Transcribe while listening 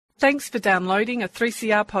Thanks for downloading a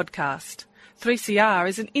 3CR podcast. 3CR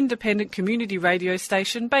is an independent community radio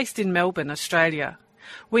station based in Melbourne, Australia.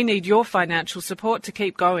 We need your financial support to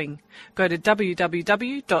keep going. Go to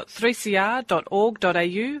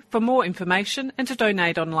www.3cr.org.au for more information and to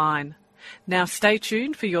donate online. Now stay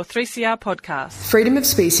tuned for your 3CR podcast. Freedom of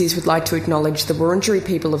Species would like to acknowledge the Wurundjeri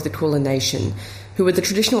people of the Kulin Nation, who are the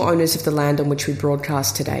traditional owners of the land on which we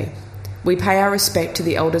broadcast today. We pay our respect to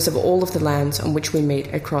the elders of all of the lands on which we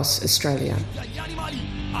meet across Australia.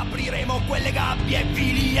 Apriremo quelle gabbie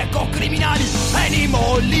vili ecocriminali.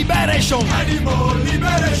 Animal liberation, animal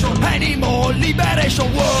liberation, animal liberation.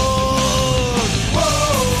 Whoa,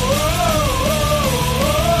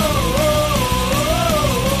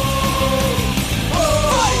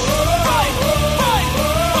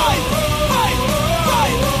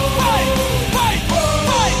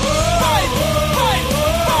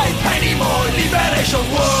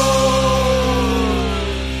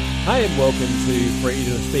 Hi and welcome to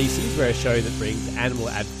Freedom of Species, we're a show that brings animal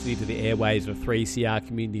advocacy to the airwaves of 3CR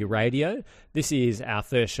Community Radio. This is our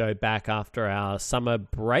first show back after our summer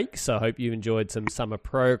break, so I hope you enjoyed some summer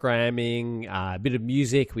programming, a bit of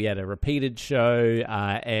music. We had a repeated show,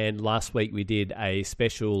 and last week we did a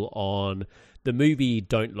special on the movie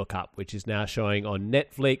Don't Look Up, which is now showing on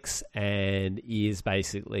Netflix and is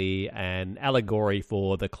basically an allegory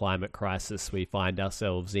for the climate crisis we find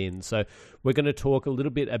ourselves in. So we're going to talk a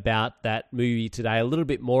little bit about that movie today, a little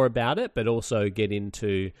bit more about it, but also get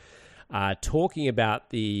into talking about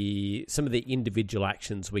some of the individual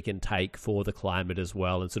actions we can take for the climate as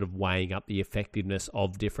well, and sort of weighing up the effectiveness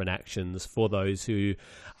of different actions for those who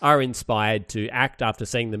are inspired to act after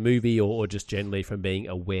seeing the movie or just generally from being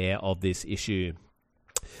aware of this issue.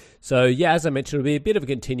 So, yeah, as I mentioned, it'll be a bit of a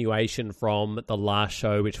continuation from the last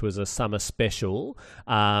show, which was a summer special.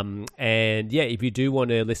 And, yeah, if you do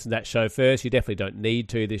want to listen to that show first, you definitely don't need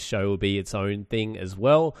to. This show will be its own thing as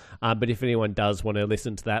well. But if anyone does want to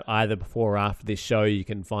listen to that either before or after this show, you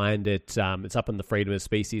can find it. It's up on the Freedom of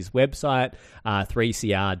Species website,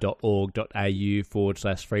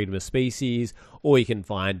 3cr.org.au/Freedom of Species, or you can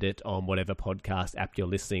find it on whatever podcast app you're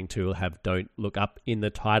listening to. It'll have Don't Look Up in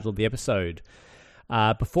the title of the episode.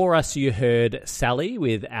 Before us, you heard Sally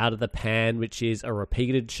with Out of the Pan, which is a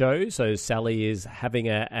repeated show. So Sally is having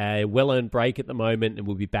a well-earned break at the moment and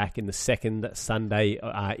will be back in the second Sunday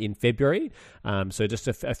in February. So just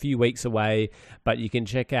a few weeks away. But you can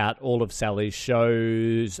check out all of Sally's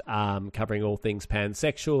shows covering all things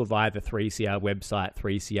pansexual via the 3CR website,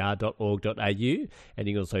 3cr.org.au. And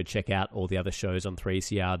you can also check out all the other shows on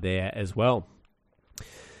 3CR there as well.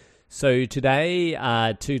 So today,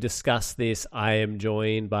 to discuss this, I am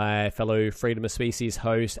joined by fellow Freedom of Species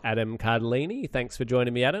host, Adam Cardellini. Thanks for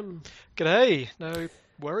joining me, Adam. G'day. No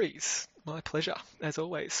worries. My pleasure, as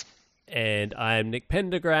always. And I'm Nick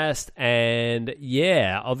Pendergrast. And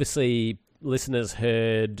yeah, obviously listeners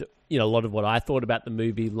heard a lot of what I thought about the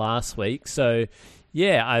movie last week. So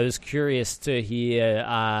yeah, I was curious to hear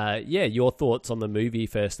your thoughts on the movie.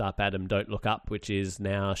 First up, Adam, Don't Look Up, which is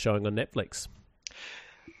now showing on Netflix.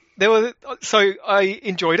 So I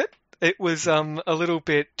enjoyed it. It was a little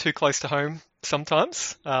bit too close to home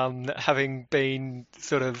sometimes, having been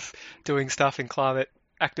sort of doing stuff in climate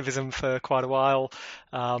activism for quite a while,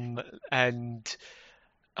 and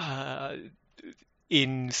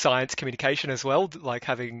in science communication as well, like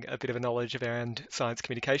having a bit of a knowledge around science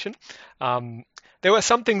communication. There were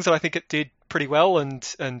some things that I think it did pretty well,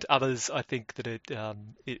 and others I think that it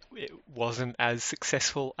wasn't as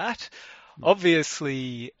successful at.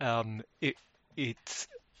 Obviously, it's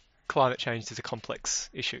climate change is a complex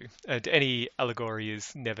issue, and any allegory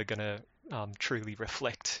is never going to truly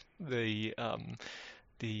reflect the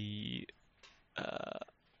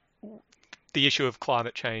issue of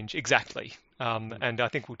climate change exactly. And I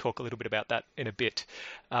think we'll talk a little bit about that in a bit.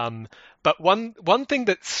 But one thing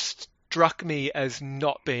that struck me as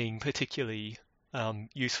not being particularly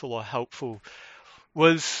useful or helpful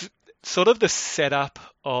was sort of the setup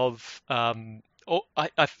of,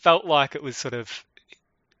 I felt like it was sort of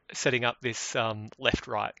setting up this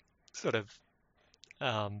left-right sort of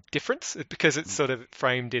difference, because it's sort of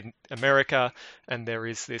framed in America, and there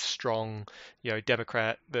is this strong,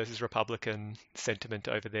 Democrat versus Republican sentiment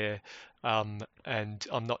over there, and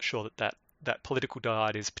I'm not sure that political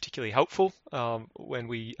divide is particularly helpful when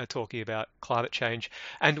we are talking about climate change.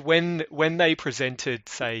 And when they presented,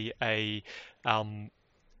 say,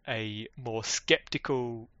 a more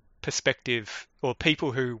skeptical perspective, or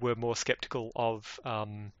people who were more skeptical of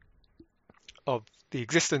the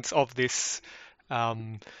existence of this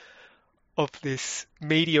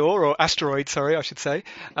meteor or asteroid, sorry, I should say,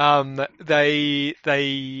 they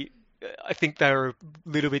I think they're a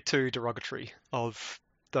little bit too derogatory of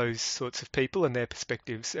those sorts of people and their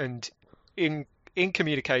perspectives. And in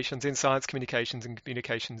communications, in science communications and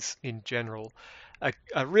communications in general,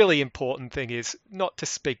 a really important thing is not to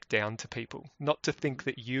speak down to people, not to think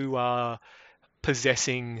that you are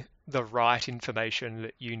possessing the right information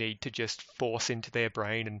that you need to just force into their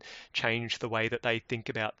brain and change the way that they think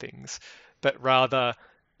about things, but rather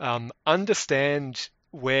understand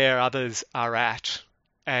where others are at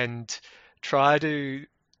and try to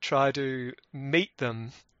meet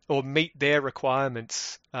them or meet their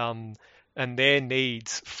requirements and their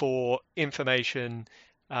needs for information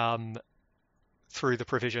through the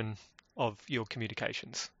provision of your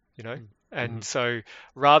communications, And so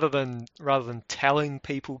rather than telling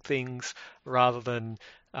people things, rather than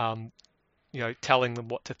telling them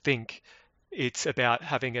what to think, it's about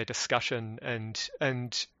having a discussion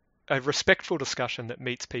and a respectful discussion that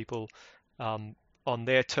meets people on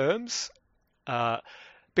their terms,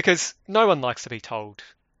 because no one likes to be told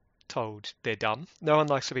they're dumb. No one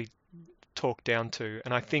likes to be talked down to,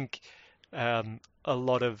 and I think a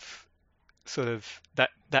lot of sort of that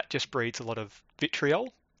just breeds a lot of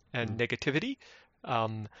vitriol and negativity,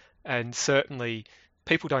 and certainly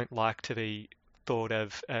people don't like to be thought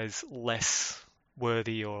of as less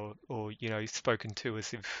worthy or spoken to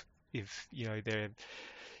as if they're.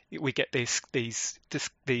 We get this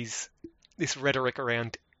rhetoric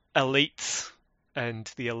around elites,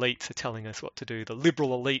 and the elites are telling us what to do. The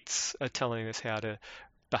liberal elites are telling us how to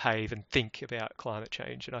behave and think about climate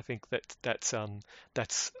change, and I think that's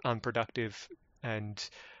unproductive, and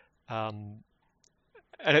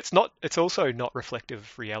it's also not reflective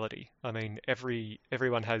of reality. I mean,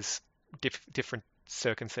 everyone has different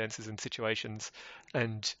circumstances and situations,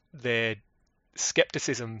 and their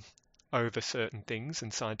skepticism over certain things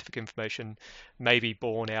and scientific information may be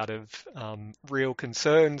born out of real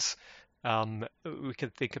concerns. We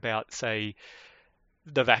could think about, say,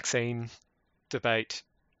 the vaccine debate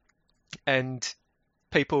and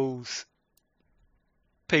people's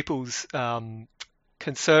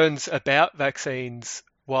concerns about vaccines,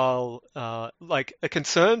 while like a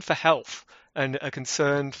concern for health and a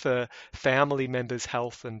concern for family members'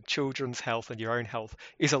 health and children's health and your own health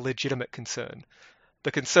is a legitimate concern.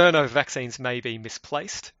 The concern over vaccines may be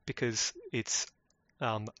misplaced because it's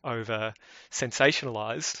over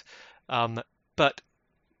sensationalized, but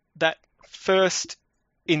that first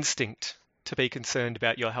instinct to be concerned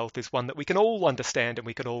about your health is one that we can all understand and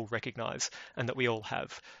we can all recognize and that we all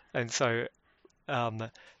have. And so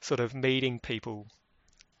sort of meeting people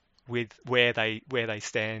with where they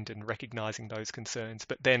stand and recognizing those concerns,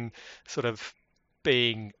 but then sort of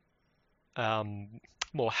being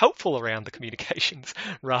more helpful around the communications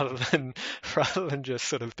rather than just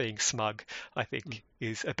sort of being smug, I think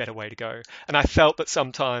is a better way to go. And I felt that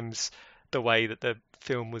sometimes the way that the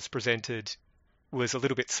film was presented was a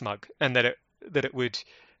little bit smug, and that it would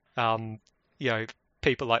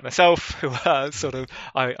people like myself who are sort of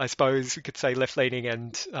I suppose we could say left-leaning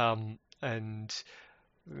and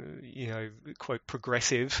quote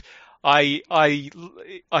progressive, I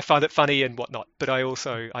find it funny and whatnot, but I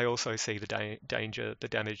also see the danger, the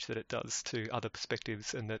damage that it does to other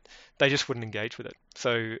perspectives, and that they just wouldn't engage with it.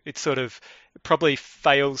 So it sort of probably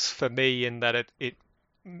fails for me in that it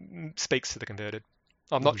speaks to the converted.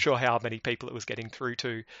 I'm not sure how many people it was getting through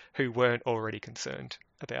to who weren't already concerned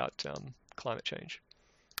about climate change.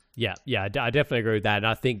 Yeah, I definitely agree with that. And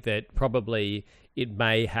I think that probably it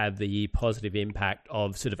may have the positive impact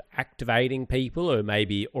of sort of activating people who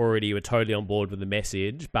maybe already were totally on board with the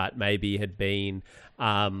message, but maybe had been,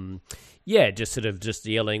 just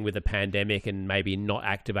dealing with the pandemic and maybe not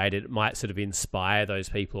activated. It might sort of inspire those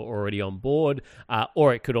people already on board,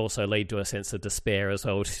 or it could also lead to a sense of despair as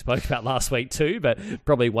well, which we spoke about last week too, but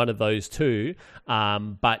probably one of those two.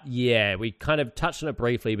 But yeah, we kind of touched on it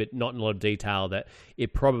briefly, but not in a lot of detail, that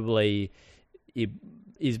it probably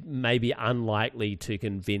is maybe unlikely to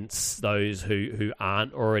convince those who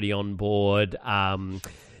aren't already on board.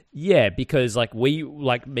 Because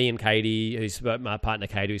me and Katie, my partner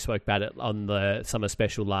Katie, who spoke about it on the summer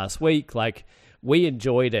special last week, we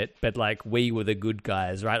enjoyed it, but we were the good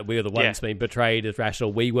guys, right? We were the ones being portrayed as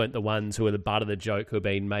rational. We weren't the ones who were the butt of the joke, who were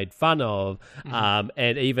being made fun of.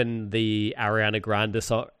 And even the Ariana Grande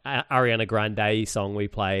Ariana Grande song we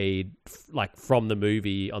played, like from the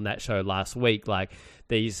movie on that show last week, like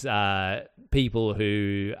these people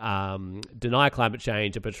who deny climate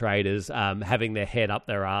change are portrayed as having their head up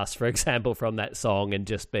their ass, for example, from that song, and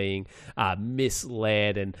just being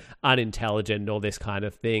misled and unintelligent and all this kind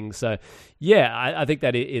of thing. So, yeah, I think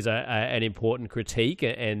that is an important critique,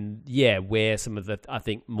 and yeah, where some of the, I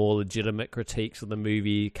think, more legitimate critiques of the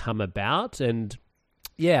movie come about. And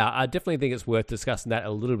yeah, I definitely think it's worth discussing that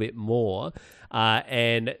a little bit more.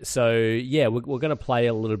 And so, yeah, we're going to play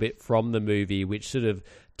a little bit from the movie, which sort of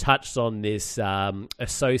touched on this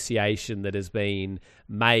association that has been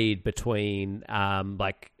made between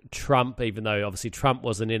like Trump, even though obviously Trump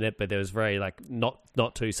wasn't in it, but there was very like not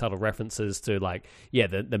too subtle references to like, yeah,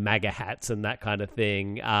 the MAGA hats and that kind of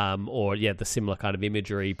thing, or yeah, the similar kind of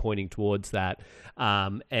imagery pointing towards that.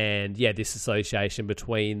 And yeah, this association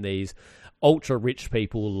between these ultra rich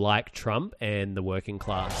people like Trump and the working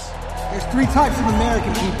class. There's three types of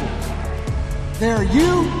American people. There are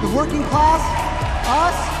you, the working class,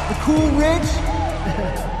 us, the cool rich,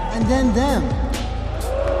 and then them.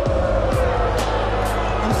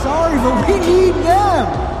 I'm sorry, but we need them.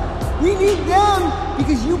 We need them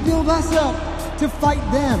because you build us up to fight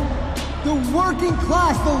them. The working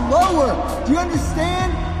class, the lower. Do you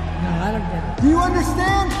understand? No, I don't get it. Do you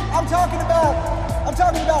understand? I'm talking about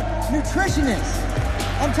nutritionists.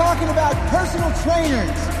 I'm talking about personal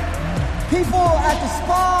trainers. People at the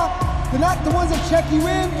spa, they're not the ones that check you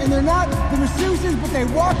in, and they're not the masseuses, but they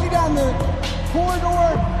walk you down the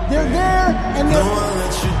corridor. They're there, and they're...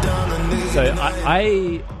 So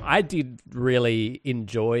I did really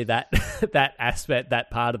enjoy that that aspect, that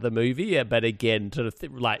part of the movie, but again, sort of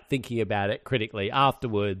like thinking about it critically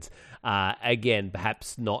afterwards, again,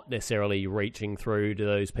 perhaps not necessarily reaching through to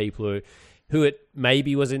those people who it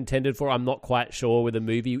maybe was intended for. I'm not quite sure with the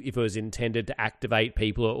movie if it was intended to activate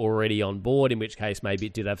people who are already on board, in which case maybe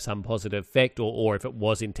it did have some positive effect, or if it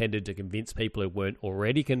was intended to convince people who weren't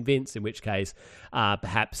already convinced, in which case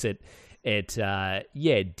perhaps it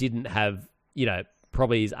didn't have,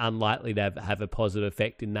 probably is unlikely to have a positive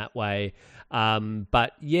effect in that way.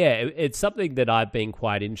 But yeah, it's something that I've been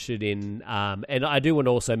quite interested in. And I do want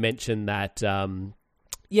to also mention that,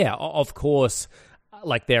 of course,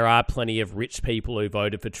 like there are plenty of rich people who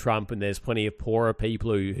voted for Trump, and there's plenty of poorer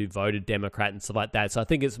people who voted Democrat and stuff like that. So I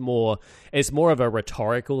think it's more of a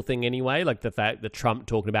rhetorical thing anyway, like the fact that Trump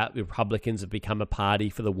talking about Republicans have become a party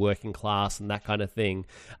for the working class and that kind of thing.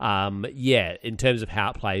 In terms of how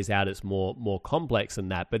it plays out, it's more complex than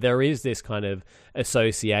that. But there is this kind of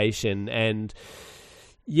association, and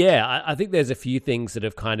yeah, I think there's a few things that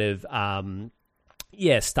have kind of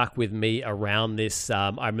stuck with me around this.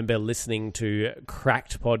 I remember listening to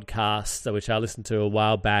Cracked podcast, which I listened to a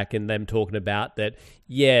while back, and them talking about that,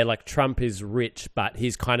 like Trump is rich, but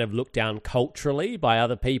he's kind of looked down culturally by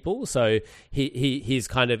other people. So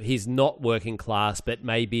he's not working class, but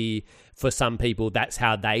maybe for some people that's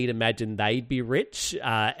how they'd imagine they'd be rich,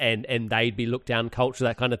 and they'd be looked down culture,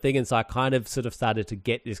 that kind of thing. And so I kind of sort of started to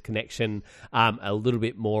get this connection a little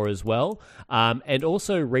bit more as well. And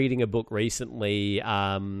also reading a book recently,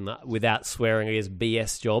 without swearing, I guess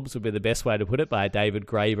BS Jobs would be the best way to put it, by David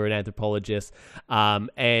Graeber, an anthropologist.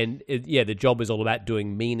 The job is all about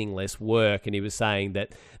doing meaningless work, and he was saying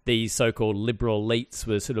that these so-called liberal elites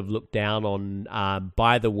were sort of looked down on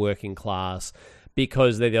by the working class,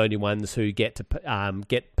 because they're the only ones who get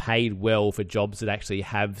paid well for jobs that actually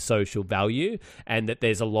have social value, and that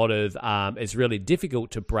there's a lot of it's really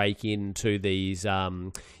difficult to break into these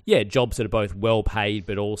jobs that are both well paid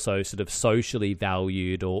but also sort of socially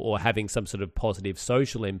valued, or having some sort of positive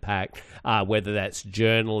social impact, whether that's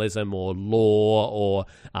journalism or law or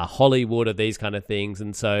Hollywood or these kind of things.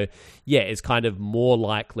 And so it's kind of more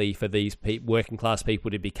likely for these working class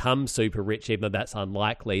people to become super rich, even though that's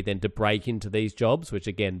unlikely, than to break into these jobs, which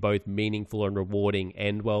again, both meaningful and rewarding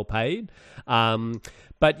and well paid.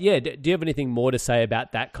 But yeah, do you have anything more to say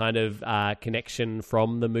about that kind of connection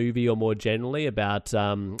from the movie, or more generally about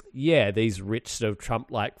these rich sort of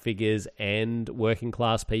Trump-like figures and working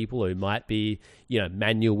class people who might be,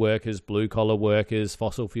 manual workers, blue collar workers,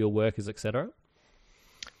 fossil fuel workers, etc.?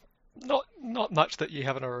 Not much that you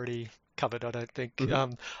haven't already covered, I don't think.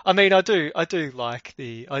 Mm-hmm. I mean, I do like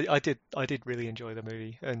I did really enjoy the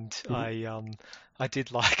movie, and mm-hmm. I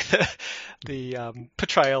did like the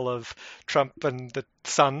portrayal of Trump and the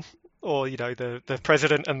son, or the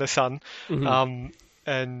president and the son. Mm-hmm.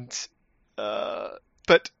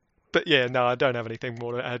 But yeah, no, I don't have anything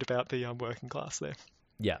more to add about the working class there.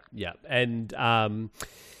 Yeah, and there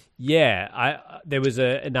was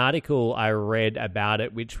an article I read about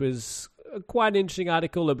it, which was quite an interesting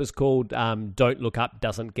article. It was called Don't Look Up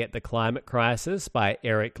Doesn't Get the Climate Crisis by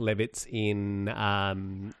Eric Levitz in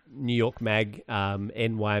New York Mag,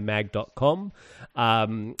 nymag.com,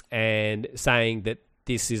 and saying that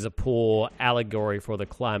this is a poor allegory for the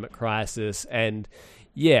climate crisis. And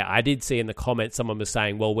yeah, I did see in the comments someone was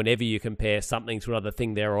saying, well, whenever you compare something to another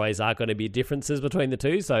thing, there always are going to be differences between the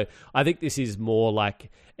two. So I think this is more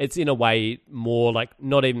like, it's in a way more like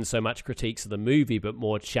not even so much critiques of the movie, but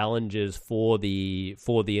more challenges for the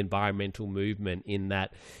environmental movement, in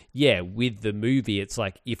that, yeah, with the movie, it's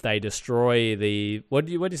like if they destroy the, what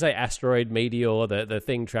do you say, asteroid, meteor, the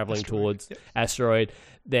thing traveling towards asteroid,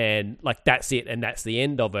 then like that's it and that's the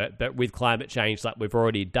end of it. But with climate change, like we've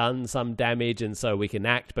already done some damage and so we can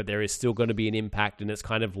act, but there is still going to be an impact, and it's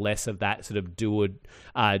kind of less of that sort of do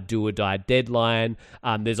or die deadline.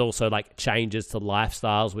 There's also like changes to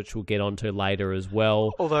lifestyles, which we'll get onto later as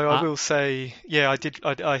well. Although I will say, yeah,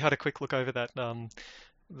 I had a quick look over that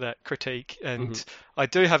that critique, and I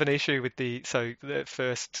do have an issue with the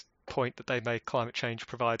first point that they make: climate change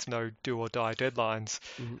provides no do or die deadlines.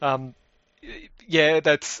 Yeah,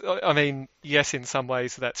 that's, I mean, yes, in some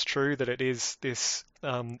ways that's true, that it is this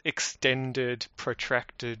extended,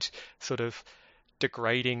 protracted sort of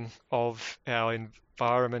degrading of our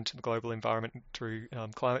environment, the global environment, through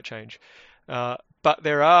climate change. But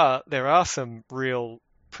there are some real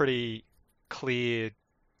pretty clear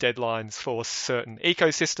deadlines for certain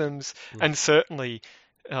ecosystems, and certainly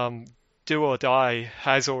do or die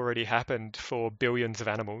has already happened for billions of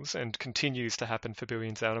animals and continues to happen for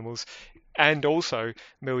billions of animals, and also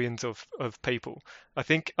millions of people. I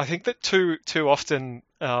think that too often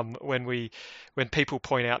when people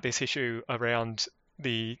point out this issue around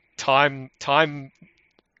the time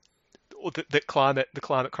or the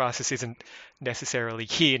climate crisis isn't necessarily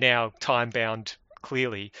here now, time bound.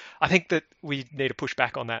 Clearly, I think that we need to push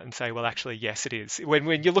back on that and say, well, actually, yes, it is.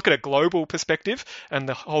 When you look at a global perspective and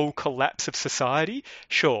the whole collapse of society,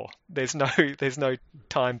 sure, there's no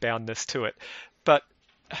time boundness to it. But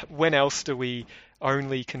when else do we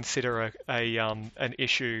only consider an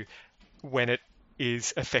issue when it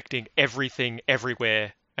is affecting everything,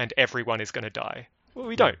 everywhere, and everyone is going to die? Well,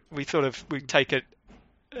 we don't. We take it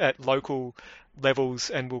at local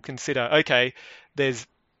levels, and we'll consider, okay, there's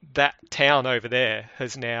that town over there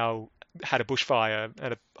has now had a bushfire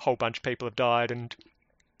and a whole bunch of people have died, and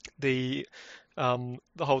the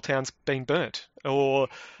whole town's been burnt, or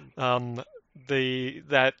that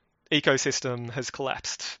ecosystem has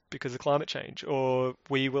collapsed because of climate change, or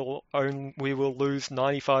we will lose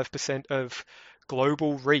 95% of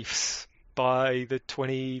global reefs by the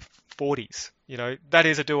 2040s. You know, that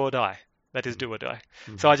is a do or die. That is do or die.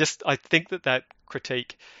 So I think that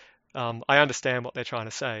critique, I understand what they're trying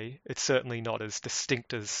to say. It's certainly not as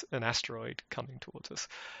distinct as an asteroid coming towards us,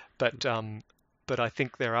 but I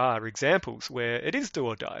think there are examples where it is do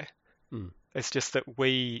or die. It's just that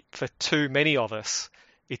for too many of us,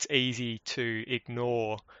 it's easy to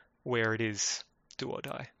ignore where it is do or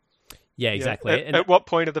die. Yeah, exactly. At what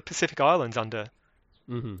point are the Pacific Islands under?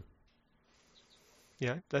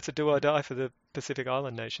 That's a do or die for the Pacific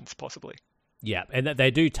Island nations, possibly. Yeah, and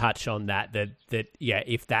they do touch on that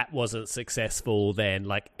if that wasn't successful, then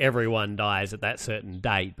like everyone dies at that certain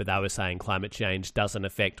date. But they were saying climate change doesn't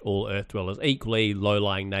affect all Earth dwellers equally,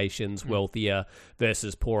 low-lying nations, wealthier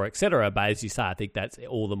versus poor, etc. But as you say, I think that's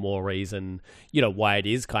all the more reason, why it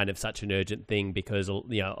is kind of such an urgent thing, because,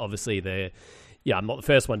 obviously I'm not the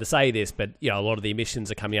first one to say this, but a lot of the emissions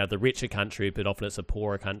are coming out of the richer countries, but often it's the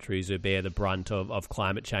poorer countries who bear the brunt of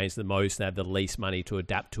climate change the most. They have the least money to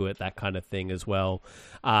adapt to it, that kind of thing as well.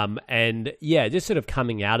 And yeah, just sort of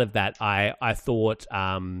coming out of that, I thought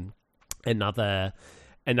another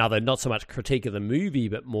not so much critique of the movie,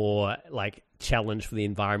 but more like challenge for the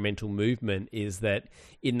environmental movement is that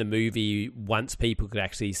in the movie, once people could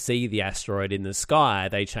actually see the asteroid in the sky,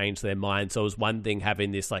 they changed their mind. So it was one thing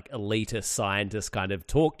having this like elitist scientist kind of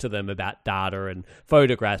talk to them about data and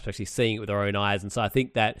photographs, actually seeing it with their own eyes. And so I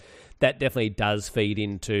think that definitely does feed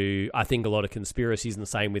into, I think, a lot of conspiracies, and the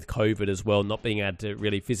same with COVID as well, not being able to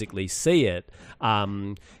really physically see it,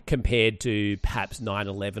 compared to perhaps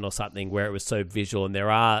 9/11 or something where it was so visual. And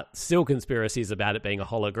there are still conspiracies about it being a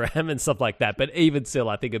hologram and stuff like that. But even still,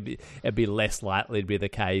 I think it'd be less likely to be the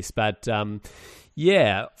case. But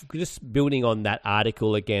yeah, just building on that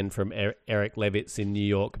article again from Eric Levitz in New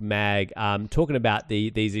York Mag, talking about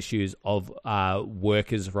these issues of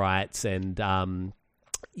workers' rights and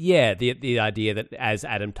Yeah, the idea that, as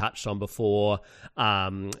Adam touched on before,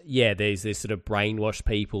 there's this sort of brainwashed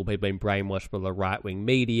people being brainwashed by the right-wing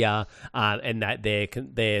media, and that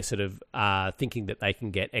they're sort of thinking that they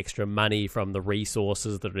can get extra money from the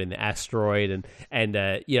resources that are in the asteroid, and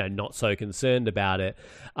not so concerned about it.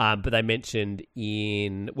 But they mentioned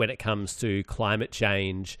when it comes to climate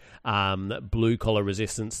change, blue collar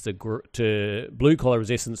resistance to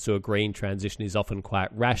a green transition is often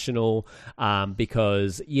quite rational,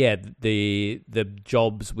 because the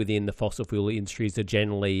jobs within the fossil fuel industries are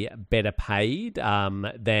generally better paid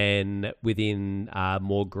than within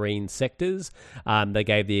more green sectors. They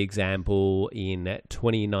gave the example in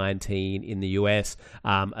 2019 in the US,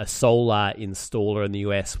 a solar installer in the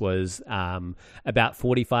US was about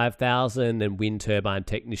 45,000, and wind turbine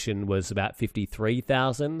technician was about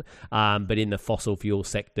 53,000. But in the fossil fuel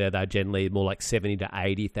sector, they're generally more like 70 to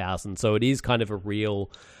 80,000. So it is kind of a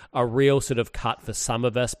real sort of cut for some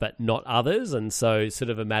of us, but not others. And so it's sort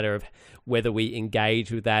of a matter of whether we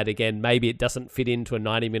engage with that. Again, maybe it doesn't fit into a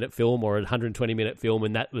 90-minute film or a 120-minute film,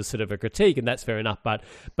 and that was sort of a critique, and that's fair enough. But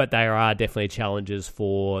there are definitely challenges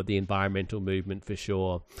for the environmental movement for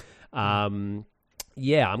sure. I'm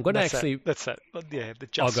going to actually... the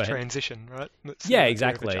just transition, right?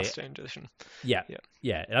 Exactly. Just transition.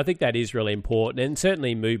 Yeah, and I think that is really important. And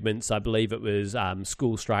certainly movements, I believe it was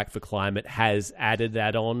School Strike for Climate, has added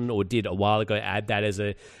that on, or did a while ago add that as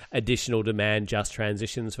a additional demand, just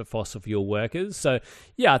transitions for fossil fuel workers. So,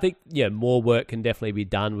 I think more work can definitely be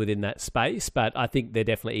done within that space, but I think it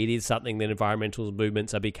is something that environmental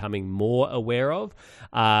movements are becoming more aware of.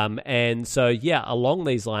 And so, along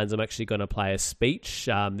these lines, I'm actually going to play a speech.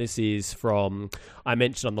 This is from, I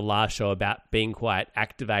mentioned on the last show about being quite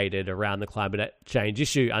activated around the climate change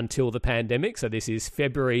issue until the pandemic. So this is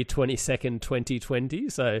February 22nd, 2020.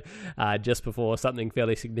 So just before something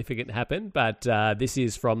fairly significant happened. But this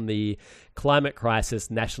is from the Climate Crisis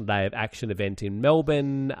National Day of Action event in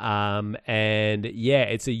Melbourne.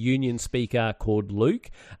 It's a union speaker called Luke,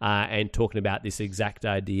 and talking about this exact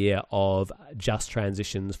idea of just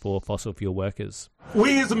transitions for fossil fuel workers.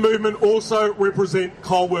 We as a movement also represent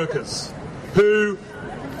coal workers who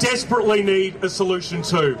desperately need a solution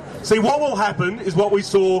too. See, what will happen is what we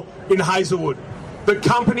saw in Hazelwood. The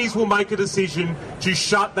companies will make a decision to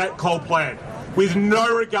shut that coal plant with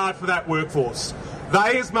no regard for that workforce.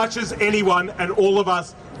 They, as much as anyone and all of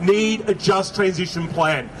us, need a just transition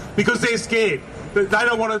plan because they're scared. They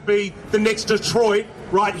don't want to be the next Detroit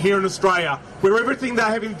right here in Australia, where everything they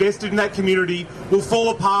have invested in that community will fall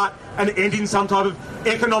apart and end in some type of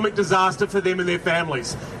economic disaster for them and their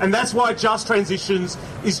families. And that's why just transitions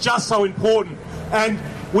is just so important. And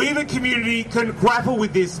we in the community can grapple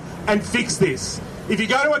with this and fix this. If you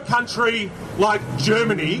go to a country like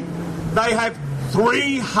Germany, they have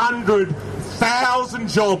 300,000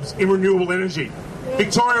 jobs in renewable energy.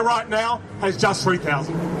 Victoria right now has just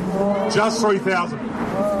 3,000. Just 3,000.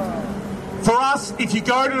 For us, if you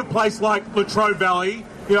go to a place like Latrobe Valley,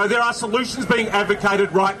 there are solutions being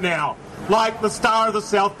advocated right now, like the Star of the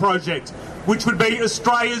South project, which would be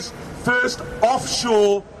Australia's first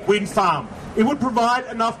offshore wind farm. It would provide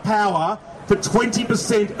enough power for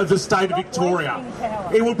 20% of the state of Victoria.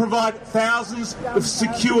 It will provide thousands of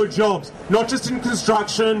secure jobs, not just in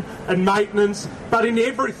construction and maintenance, but in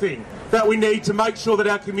everything that we need to make sure that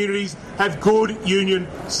our communities have good, union,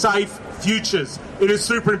 safe futures. It is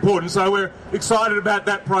super important. So we're excited about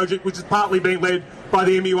that project, which is partly being led by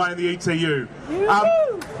the MUA and the ETU.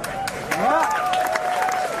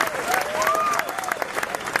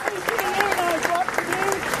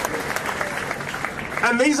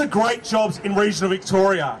 And these are great jobs in regional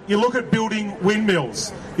Victoria. You look at building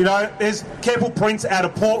windmills. There's Keppel Prince out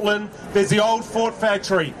of Portland. There's the old Fort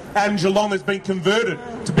factory out in Geelong that's been converted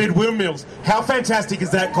to build windmills. How fantastic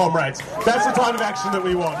is that, comrades? That's the type of action that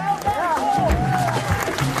we want.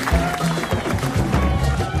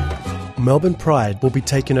 Melbourne Pride will be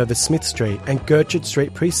taking over Smith Street and Gertrude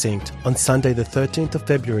Street Precinct on Sunday the 13th of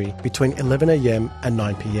February between 11am and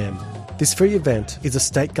 9pm. This free event is a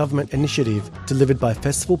state government initiative delivered by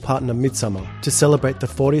festival partner Midsummer to celebrate the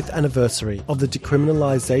 40th anniversary of the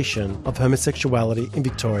decriminalisation of homosexuality in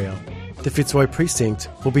Victoria. The Fitzroy Precinct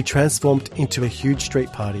will be transformed into a huge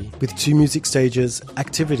street party with 2 music stages,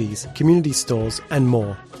 activities, community stores and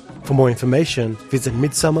more. For more information, visit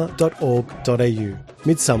midsummer.org.au.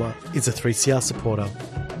 Midsummer is a 3CR supporter.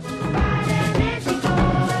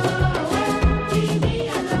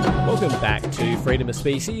 Welcome back to Freedom of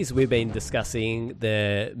Species. We've been discussing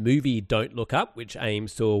the movie Don't Look Up, which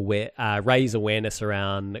aims to raise awareness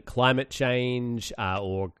around climate change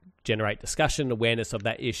or generate discussion, awareness of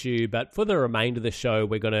that issue. But for the remainder of the show,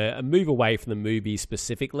 we're going to move away from the movie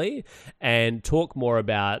specifically and talk more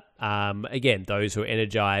about, again, those who are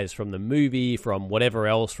energized from the movie, from whatever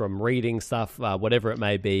else, from reading stuff, whatever it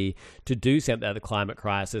may be, to do something about the climate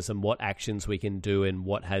crisis and what actions we can do and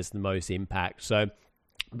what has the most impact. So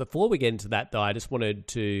before we get into that, though, I just wanted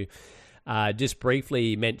to just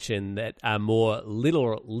briefly mention that a more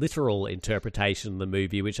literal interpretation of the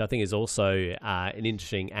movie, which I think is also an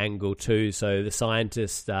interesting angle too. So the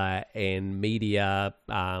scientist and media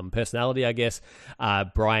personality, I guess,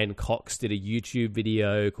 Brian Cox, did a YouTube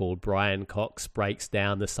video called Brian Cox Breaks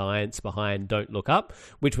Down the Science Behind Don't Look Up,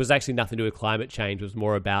 which was actually nothing to do with climate change. It was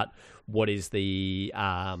more about what are the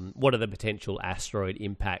potential asteroid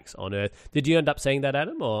impacts on Earth. Did you end up seeing that,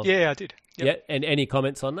 Adam? Or? Yeah, I did. Yep. Yeah, and any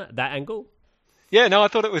comments on that angle? Yeah, no, I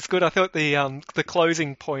thought it was good. I thought the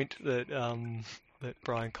closing point that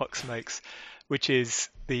Brian Cox makes, which is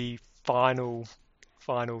the final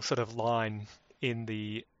sort of line in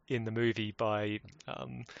the movie by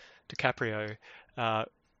DiCaprio.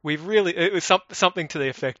 It was something to the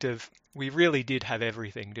effect of, we really did have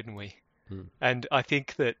everything, didn't we? And I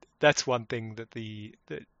think that's one thing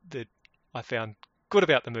that I found good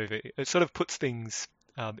about the movie. It sort of puts things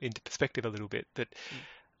into perspective a little bit. That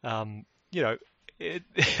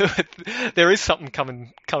there is something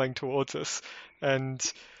coming towards us, and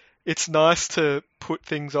it's nice to put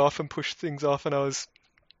things off and push things off. And I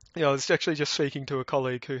was actually just speaking to a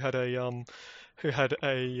colleague who had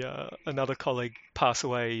another colleague pass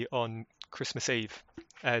away on Christmas Eve,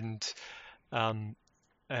 and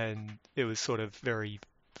it was sort of very,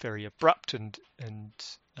 very abrupt and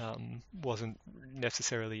wasn't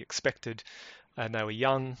necessarily expected. And they were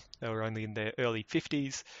young; they were only in their early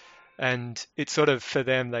 50s, and it sort of, for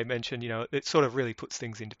them, they mentioned, it sort of really puts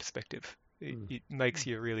things into perspective. It makes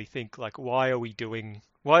you really think, like, why are we getting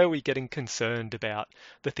concerned about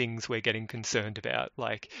the things we're getting concerned about?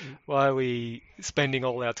 Like, why are we spending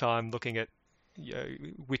all our time looking at,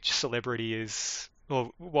 which celebrity is,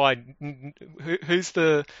 or why, who's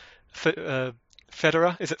the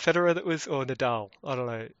Federer? Is it Federer that was, or Nadal? I don't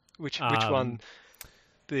know which one.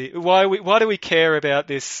 Why do we care about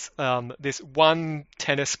this one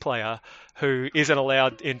tennis player who isn't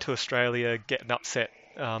allowed into Australia getting upset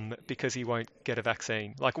because he won't get a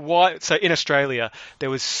vaccine? Like, why? So in Australia there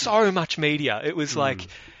was so much media. It was like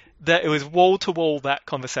that. It was wall to wall, that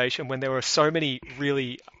conversation, when there were so many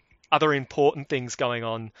really other important things going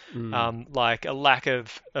on, like a lack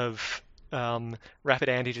of rapid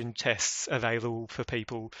antigen tests available for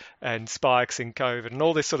people and spikes in COVID and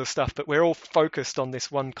all this sort of stuff. But we're all focused on this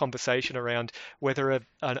one conversation around whether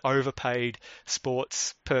an overpaid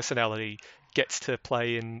sports personality gets to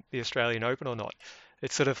play in the Australian Open or not.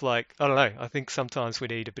 It's sort of like, I don't know, I think sometimes we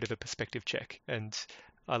need a bit of a perspective check. And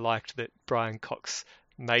I liked that Brian Cox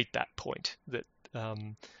made that point, that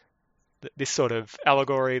this sort of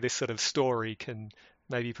allegory, this sort of story can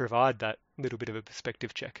maybe provide that little bit of a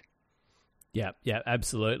perspective check. Yeah,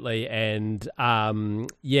 absolutely. And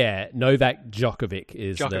Novak Djokovic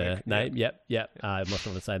is the name. Yep. I'm not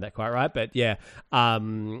sure if I'm saying that quite right, but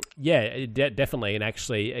definitely. And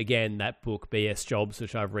actually, again, that book, B.S. Jobs,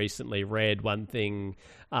 which I've recently read, one thing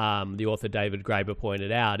the author David Graeber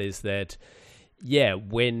pointed out is that,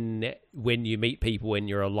 when you meet people when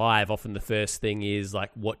you're alive, often the first thing is like,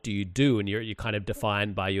 what do you do? And you're kind of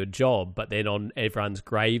defined by your job. But then on everyone's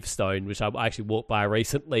gravestone, which I actually walked by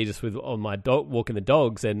recently just on my dog, walking the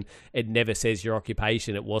dogs, and it never says your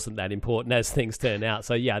occupation. It wasn't that important as things turn out.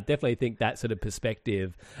 So I definitely think that sort of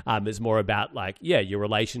perspective is more about like, your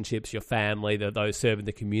relationships, your family, those serving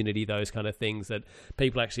the community, those kind of things that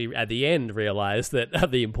people actually at the end realize that are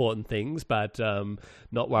the important things, but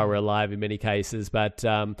not while we're alive in many cases. But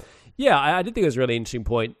I did think it was a really interesting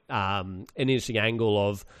point, an interesting angle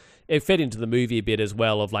of, it fed into the movie a bit as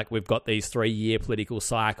well, of like, we've got these 3-year political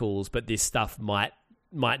cycles, but this stuff might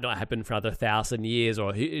not happen for another 1,000 years,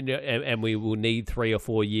 and we will need 3 or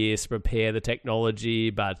 4 years to prepare the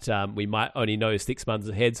technology, but we might only know 6 months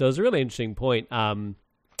ahead. So it was a really interesting point.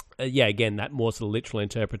 Again, that more sort of literal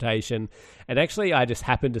interpretation. And actually, I just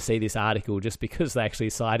happened to see this article just because they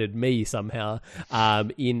actually cited me somehow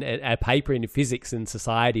in a paper in Physics and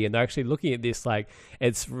Society. And they're actually looking at this, like,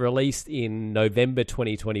 it's released in November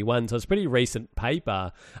 2021. So it's a pretty recent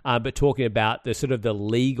paper, but talking about the sort of the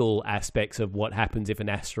legal aspects of what happens if an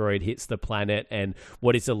asteroid hits the planet, and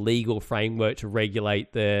what is the legal framework to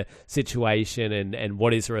regulate the situation, and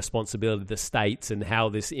what is the responsibility of the states, and how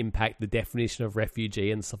this impact the definition of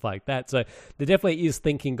refugee and stuff like that. So there definitely is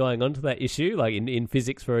thinking going on to that issue, like in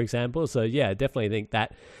physics, for example. So definitely think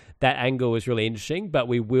that that angle was really interesting, but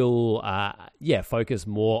we will, focus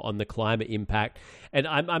more on the climate impact. And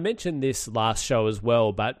I mentioned this last show as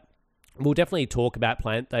well, but we'll definitely talk about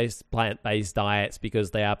plant-based diets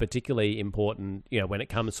because they are particularly important, when it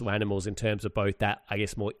comes to animals in terms of both that, I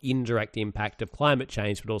guess, more indirect impact of climate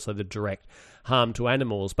change, but also the direct harm to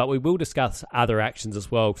animals. But we will discuss other actions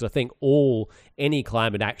as well, because I think any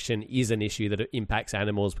climate action is an issue that impacts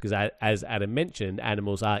animals, because as Adam mentioned,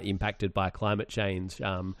 animals are impacted by climate change,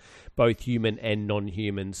 both human and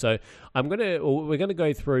non-human. So we're gonna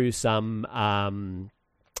go through some of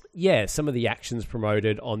the actions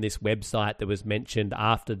promoted on this website that was mentioned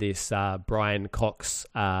after this Brian Cox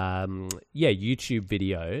YouTube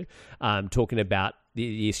video talking about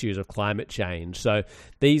the issues of climate change. So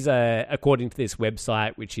these are, according to this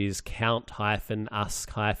website, which is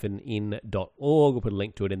count-us-in.org. We'll put a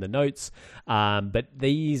link to it in the notes. But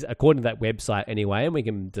these, according to that website anyway, and we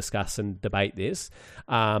can discuss and debate this,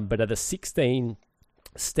 but are the 16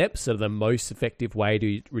 steps are the most effective way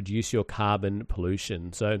to reduce your carbon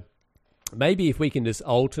pollution. So maybe if we can just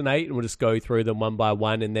alternate and we'll just go through them one by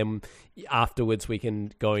one, and then afterwards we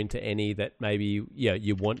can go into any that maybe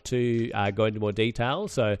you want to go into more detail.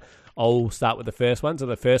 So I'll start with the first one. So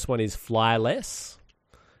the first one is fly less.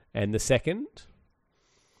 And the second?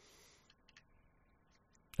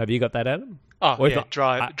 Have you got that, Adam?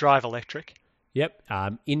 Drive electric. Yep.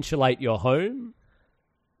 Insulate your home.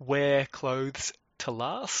 Wear clothes to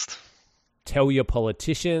last. Tell your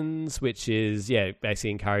politicians, which is,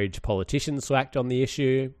 basically encourage politicians to act on the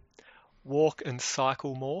issue. Walk and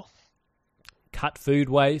cycle more. Cut food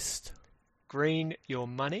waste. Green your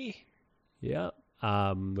money. Yeah.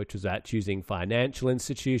 Which was about choosing financial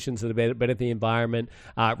institutions that are better the environment.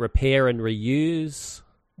 Repair and reuse.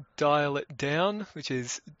 Dial it down, which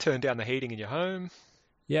is turn down the heating in your home.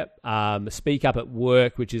 Yep. Speak up at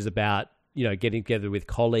work, which is about getting together with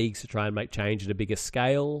colleagues to try and make change at a bigger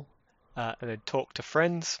scale. And then talk to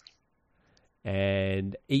friends.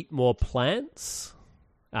 And eat more plants.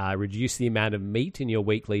 Reduce the amount of meat in your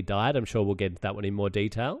weekly diet. I'm sure we'll get into that one in more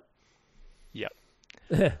detail. Yep.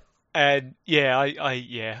 And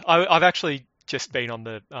I've actually just been on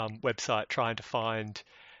the website trying to find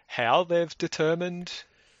how they've determined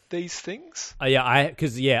these things. I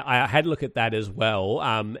had a look at that as well.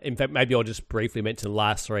 In fact, maybe I'll just briefly mention the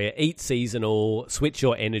last three. Eat seasonal, switch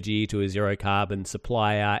your energy to a zero carbon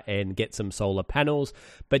supplier, and get some solar panels.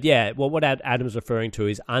 But what Adam's referring to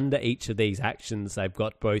is under each of these actions, they've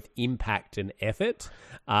got both impact and effort.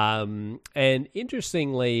 And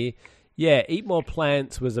interestingly, eat more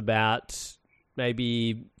plants was about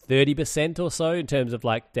maybe 30% or so in terms of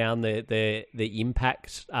down the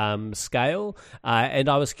impact scale. And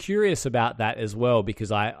I was curious about that as well,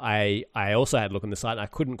 because I also had a look on the site and I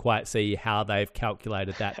couldn't quite see how they've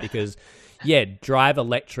calculated that, because drive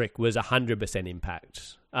electric was 100%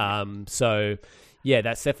 impact. So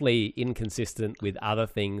that's definitely inconsistent with other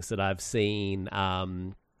things that I've seen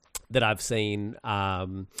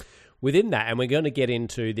within that. And we're going to get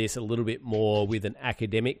into this a little bit more with an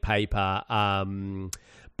academic paper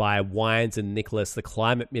by Wines and Nicholas, The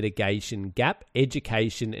Climate Mitigation Gap,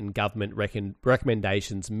 Education and Government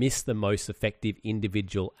Recommendations Miss the Most Effective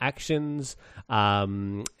Individual Actions.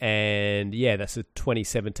 And that's a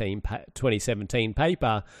 2017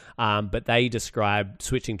 paper, but they described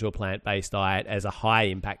switching to a plant-based diet as a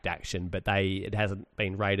high-impact action, but it hasn't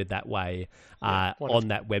been rated that way on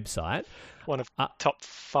that website. One of top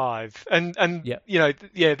 5. And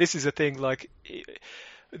this is a thing,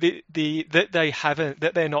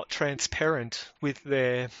 that they're not transparent with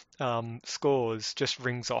their scores just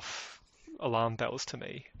rings off alarm bells to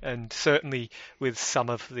me. And certainly with some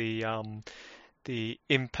of the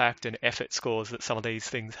impact and effort scores that some of these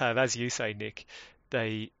things have, as you say, Nick,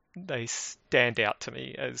 they stand out to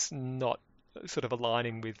me as not sort of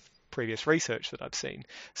aligning with previous research that I've seen.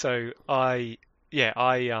 So I'm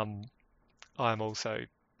also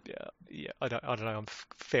I don't know, I'm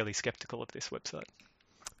fairly skeptical of this website.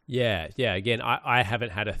 Yeah. Again, I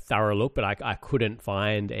haven't had a thorough look, but I couldn't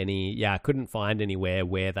find any. Yeah, I couldn't find anywhere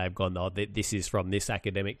where they've gone, this is from this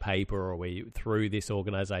academic paper, or we through this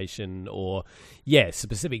organisation, or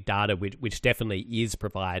specific data which definitely is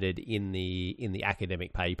provided in the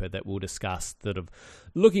academic paper that we'll discuss. That of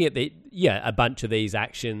looking at a bunch of these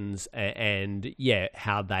actions and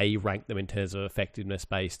how they rank them in terms of effectiveness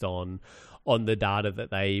based on the data that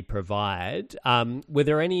they provide. Were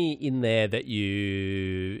there any in there that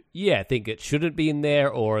you think it shouldn't be in there,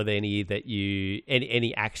 or are there any that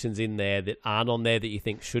any actions in there that aren't on there that you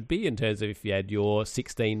think should be, in terms of if you had your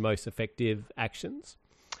 16 most effective actions?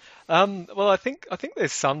 Well, I think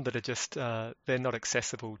there's some that are just they're not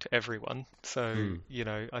accessible to everyone. So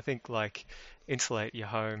I think like insulate your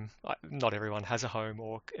home. Not everyone has a home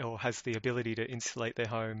or has the ability to insulate their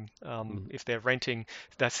home. If they're renting,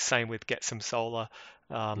 that's the same with get some solar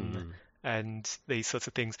and these sorts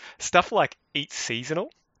of things. Stuff like eat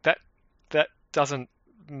seasonal. That doesn't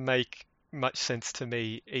make much sense to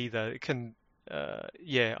me either. It can.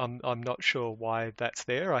 I'm not sure why that's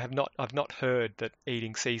there. I've not heard that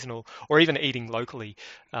eating seasonal or even eating locally.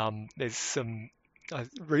 There's some. I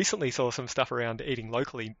recently saw some stuff around eating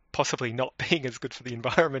locally, possibly not being as good for the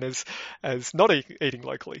environment as not eating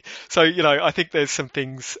locally. So I think there's some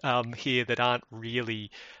things here that aren't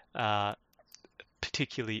really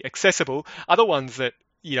particularly accessible. Other ones that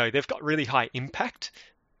they've got really high impact,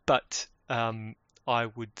 but I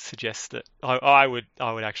would suggest that I would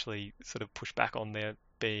actually sort of push back on their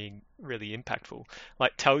being really impactful.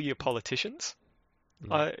 Like tell your politicians.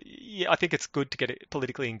 I think it's good to get it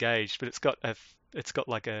politically engaged, but it's got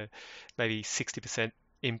like a maybe 60%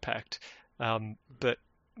 impact. But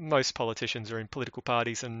most politicians are in political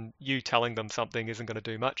parties, and you telling them something isn't going to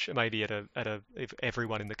do much. Maybe if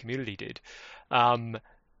everyone in the community did.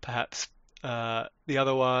 Perhaps the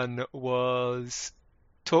other one was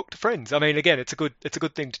talk to friends. I mean, again, it's a good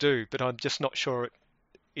thing to do, but I'm just not sure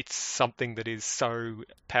it's something that is so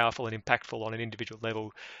powerful and impactful on an individual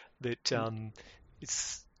level that I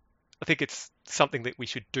think it's something that we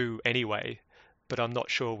should do anyway, but I'm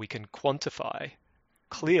not sure we can quantify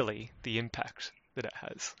clearly the impact that it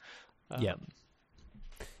has.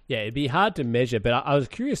 Yeah, it'd be hard to measure, but I was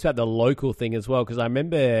curious about the local thing as well, because I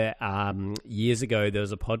remember years ago there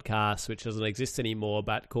was a podcast which doesn't exist anymore,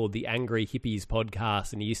 but called the Angry Hippies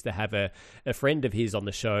Podcast, and he used to have a friend of his on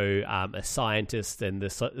the show, a scientist, and the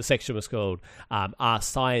section was called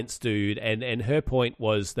Ask Science Dude, and her point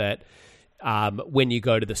was that when you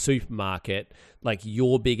go to the supermarket, like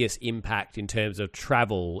your biggest impact in terms of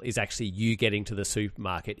travel is actually you getting to the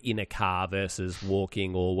supermarket in a car versus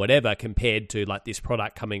walking or whatever, compared to like this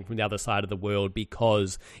product coming from the other side of the world,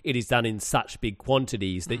 because it is done in such big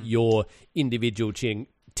quantities that your individual tin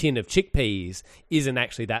of chickpeas isn't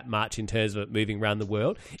actually that much in terms of it moving around the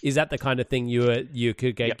world. Is that the kind of thing you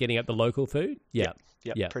could get getting at the local food? Yeah,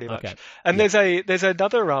 pretty much. Okay. And there's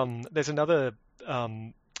another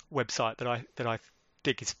website that I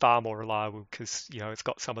think is far more reliable, because it's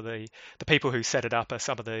got some of the people who set it up are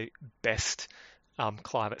some of the best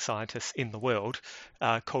climate scientists in the world,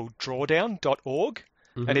 called drawdown.org.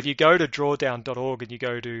 And if you go to drawdown.org and you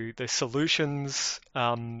go to the solutions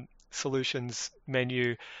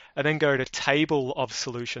menu and then go to table of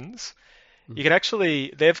solutions, you can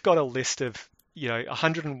actually, they've got a list of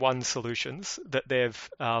 101 solutions that they've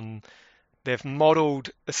modeled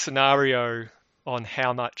a scenario on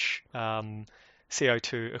how much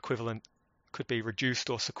CO2 equivalent could be reduced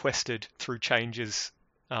or sequestered through changes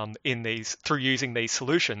through using these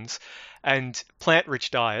solutions. And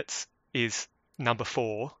plant-rich diets is number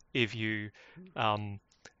 4 if you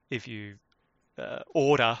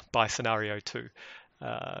order by scenario 2,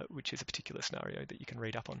 which is a particular scenario that you can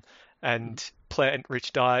read up on. And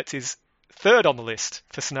plant-rich diets is 3rd on the list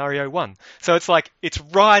for scenario 1. So it's like it's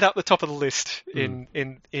right up the top of the list in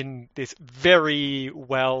this very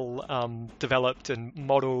well developed and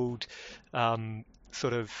modeled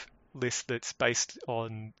sort of list that's based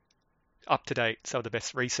on up to date some of the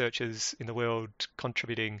best researchers in the world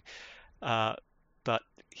contributing. But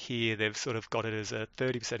here they've sort of got it as a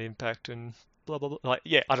 30% impact and blah blah blah. Like,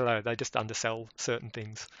 I don't know. They just undersell certain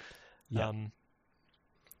things.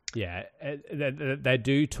 They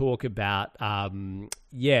do talk about,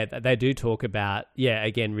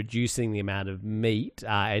 again, reducing the amount of meat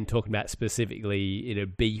and talking about specifically,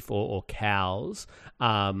 beef or cows.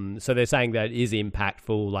 So they're saying that it is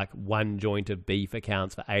impactful, like one joint of beef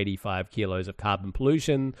accounts for 85 kilos of carbon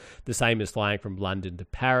pollution, the same as flying from London to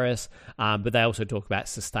Paris. But they also talk about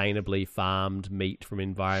sustainably farmed meat from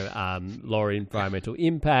lower environmental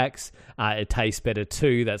impacts. It tastes better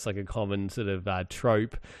too. That's like a common sort of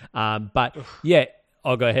trope.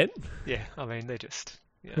 I'll go ahead. Yeah, I mean, they're just,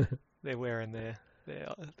 they're wearing their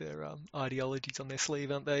ideologies on their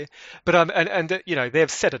sleeve, aren't they? But they've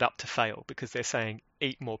set it up to fail, because they're saying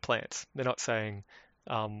eat more plants. They're not saying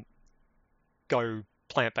go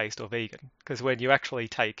plant-based or vegan, because when you actually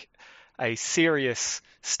take a serious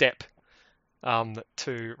step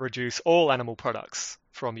to reduce all animal products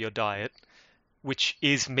from your diet, which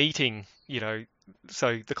is meeting,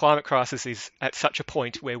 so the climate crisis is at such a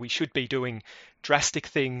point where we should be doing drastic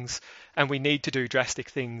things, and we need to do drastic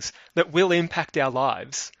things that will impact our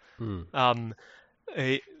lives.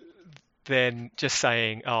 Then just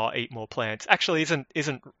saying, eat more plants actually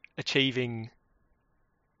isn't achieving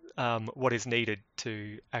what is needed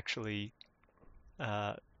to actually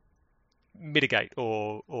mitigate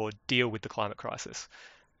or deal with the climate crisis.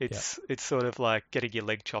 It's sort of like getting your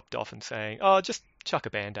leg chopped off and saying, "Oh, just chuck a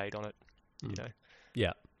Band-Aid on it," you know.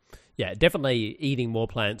 Yeah. Yeah, definitely eating more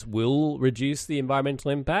plants will reduce the environmental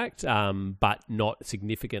impact, but not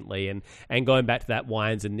significantly. And going back to that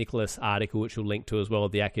Wines and Nicholas article, which we'll link to as well,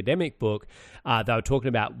 the academic book, they were talking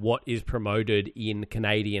about what is promoted in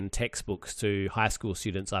Canadian textbooks to high school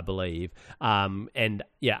students, I believe. And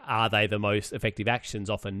are they the most effective actions?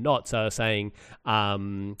 Often not. So I was saying,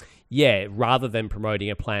 rather than promoting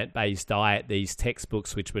a plant-based diet, these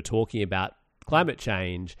textbooks which were talking about climate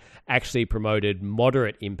change actually promoted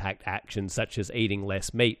moderate impact actions such as eating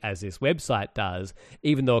less meat, as this website does,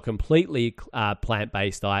 even though a completely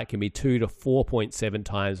plant-based diet can be 2 to 4.7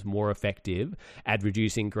 times more effective at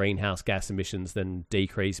reducing greenhouse gas emissions than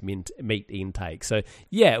decreased meat intake. So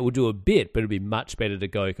it will do a bit, but it'll be much better to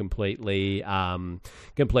go completely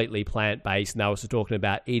plant-based. And I was talking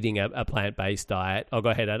about eating a plant-based diet. Oh,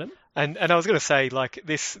 go ahead, Adam. And I was going to say, like,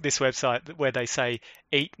 this website where they say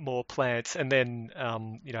eat more plants, and then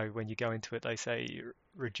when you go into it they say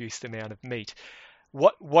reduce the amount of meat.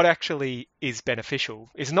 What actually is beneficial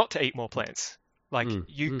is not to eat more plants. Like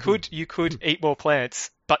you could eat more plants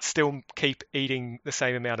but still keep eating the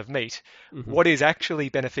same amount of meat. What is actually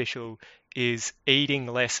beneficial is eating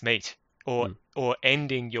less meat, or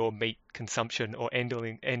ending your meat consumption, or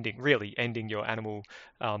ending your animal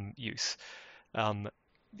use.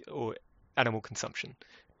 Or animal consumption.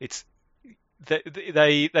 It's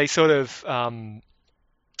they sort of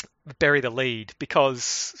bury the lead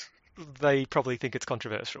because they probably think it's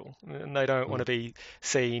controversial and they don't want to be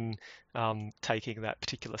seen taking that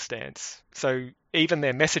particular stance. So even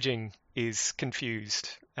their messaging is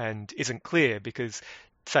confused and isn't clear, because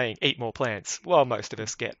saying eat more plants, well, most of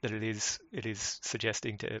us get that it is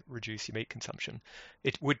suggesting to reduce your meat consumption.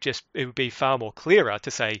 It would be far more clearer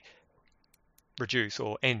to say reduce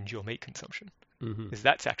or end your meat consumption, because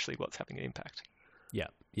that's actually what's having an impact. Yeah,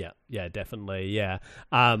 definitely. Yeah.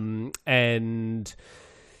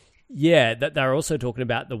 They're also talking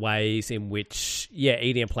about the ways in which,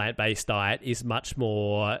 eating a plant-based diet is much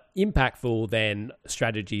more impactful than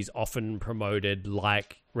strategies often promoted,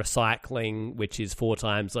 like recycling, which is 4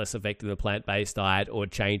 times less effective than a plant-based diet, or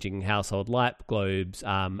changing household light globes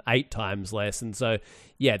 8 times less. And so,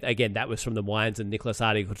 again, that was from the Wines and Nicholas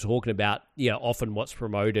article, talking about, often what's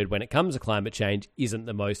promoted when it comes to climate change isn't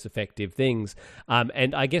the most effective things.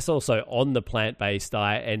 And I guess also on the plant-based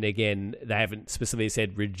diet, and again, they haven't specifically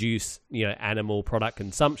said reduce, animal product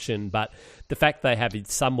consumption, but the fact they have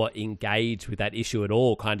somewhat engaged with that issue at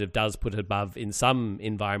all kind of does put it above in some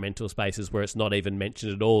environmental spaces where it's not even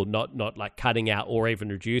mentioned at all, not like cutting out or even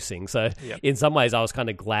reducing. So in some ways, I was kind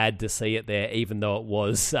of glad to see it there, even though it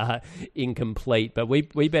was incomplete. But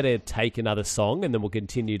we better take another song, and then we'll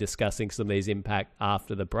continue discussing some of these impact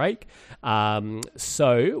after the break.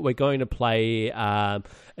 So we're going to play a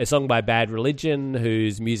song by Bad Religion,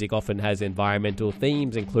 whose music often has environmental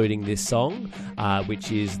themes, including this song,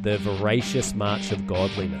 which is The Voracious March of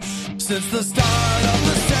Godliness. Since the start of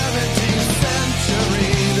the 17th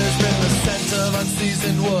century, there's been the scent of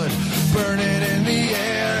unseasoned wood burning in the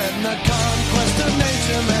air, and the conquest of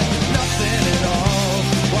nature meant nothing at all.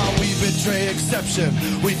 While we betray exception,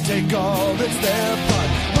 we take all that's there, but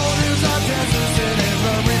motives are translucent in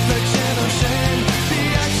the reflection of shame. The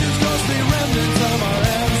actions ghostly remnants of our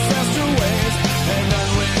ancestral ways, and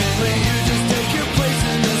unwittingly you just take your place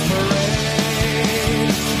in this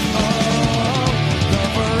parade. Oh, the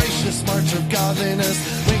voracious march of godliness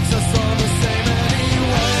links us all the same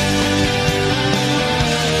anyway.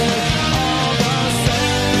 All the same.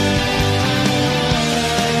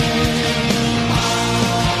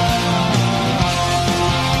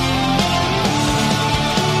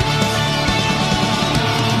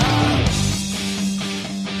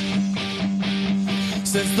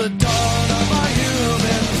 Since the dawn of our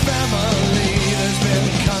human family, there's been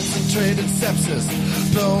concentrated sepsis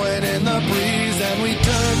blowing in the breeze, and we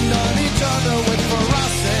turned on each other with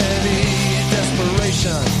ferocity,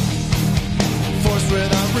 desperation, force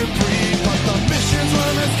without reprieve. But the missions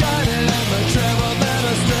were misguided and the travel led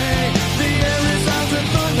astray. The air resounds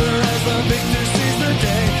with thunder as the victor sees the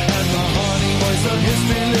day, and the haunting voice of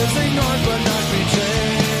history lives ignored but not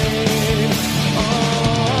betrayed.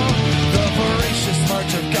 Oh, the voracious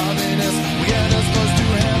march of godliness, we get us close to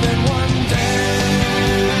heaven one day.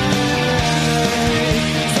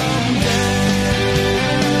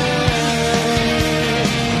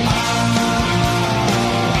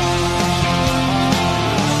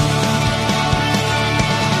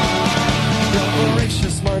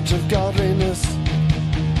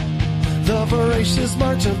 voracious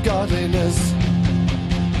march of godliness.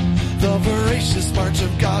 The voracious march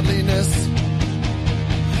of godliness.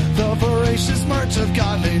 The voracious march of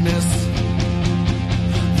godliness.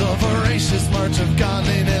 The voracious march of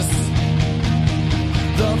godliness.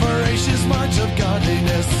 The voracious march of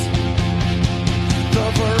godliness.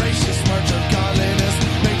 The voracious march of godliness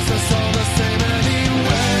makes us all the same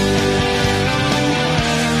anyway.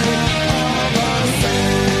 All the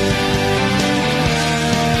same.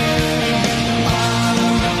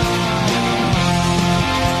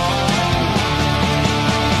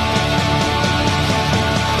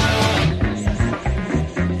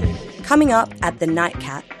 Coming up at the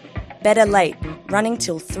Nightcat, Better Late, running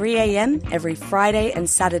till 3 a.m. every Friday and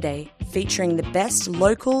Saturday, featuring the best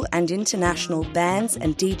local and international bands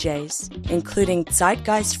and DJs, including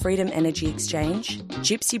Zeitgeist Freedom Energy Exchange,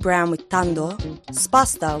 Gypsy Brown with Tando,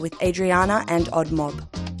 Spasta with Adriana and Odd Mob,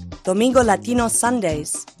 Domingo Latino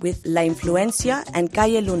Sundays with La Influencia and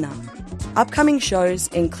Calle Luna. Upcoming shows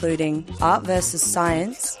including Art vs.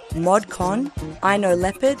 Science, ModCon, I Know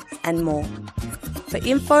Leopard, and more. For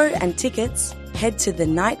info and tickets, head to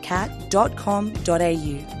thenightcat.com.au.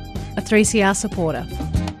 A 3CR supporter.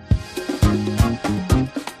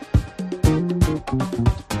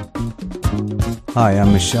 Hi,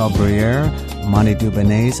 I'm Michelle Bruyere, Monty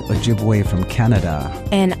Dubonnaise, Ojibwe from Canada.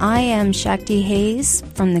 And I am Shakti Hayes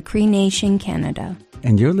from the Cree Nation, Canada.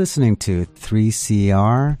 And you're listening to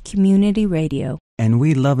 3CR Community Radio. And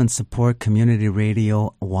we love and support community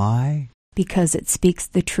radio. Why? Because it speaks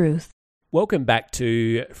the truth. Welcome back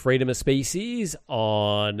to Freedom of Species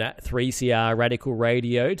on 3CR Radical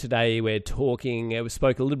Radio. Today we spoke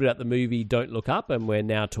a little bit about the movie Don't Look Up, and we're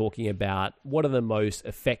now talking about what are the most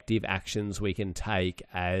effective actions we can take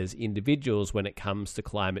as individuals when it comes to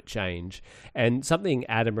climate change. And something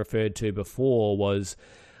Adam referred to before was,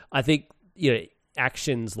 I think,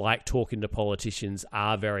 actions like talking to politicians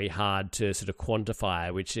are very hard to sort of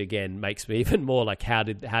quantify, which again makes me even more like, how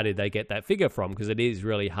did they get that figure from? Because it is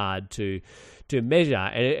really hard to measure,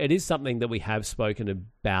 and it is something that we have spoken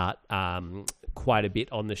about quite a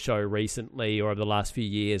bit on the show recently, or over the last few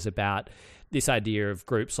years, about this idea of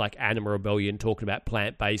groups like Animal Rebellion talking about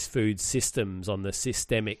plant-based food systems on the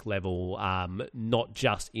systemic level, not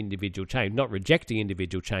just individual change, not rejecting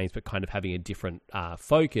individual change, but kind of having a different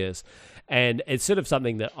focus. And it's sort of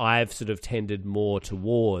something that I've sort of tended more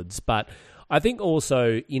towards. But I think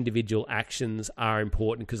also individual actions are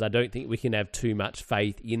important, because I don't think we can have too much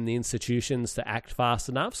faith in the institutions to act fast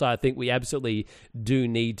enough. So I think we absolutely do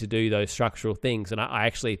need to do those structural things. And I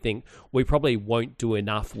actually think we probably won't do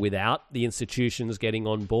enough without the institutions getting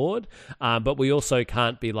on board. But we also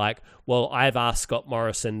can't be like, well, I've asked Scott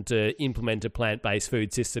Morrison to implement a plant-based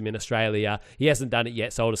food system in Australia. He hasn't done it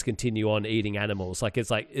yet, so I'll just continue on eating animals.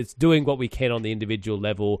 It's doing what we can on the individual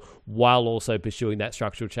level while also pursuing that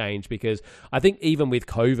structural change, because I think even with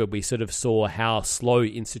COVID, we sort of saw how slow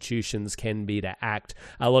institutions can be to act.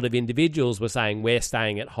 A lot of individuals were saying we're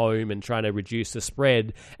staying at home and trying to reduce the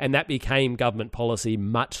spread, and that became government policy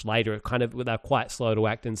much later. They're quite slow to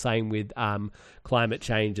act, and same with climate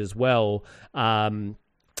change as well.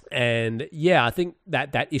 And yeah, I think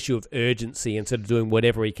that issue of urgency and sort of doing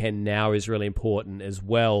whatever we can now is really important as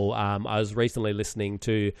well. I was recently listening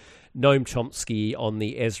to Noam Chomsky on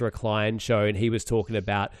the Ezra Klein show, and he was talking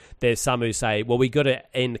about, there's some who say, well, we got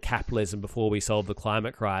to end capitalism before we solve the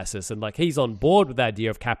climate crisis. And he's on board with the idea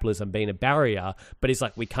of capitalism being a barrier, but he's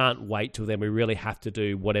like, we can't wait till then. We really have to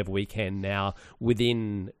do whatever we can now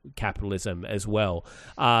within capitalism as well.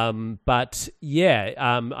 But yeah,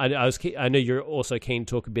 I know you're also keen to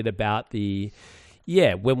talk a bit about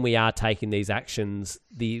when we are taking these actions,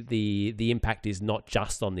 the impact is not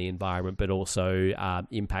just on the environment, but also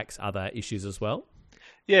impacts other issues as well.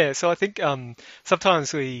 Yeah, so I think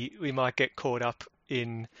sometimes we might get caught up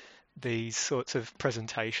in these sorts of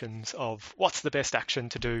presentations of what's the best action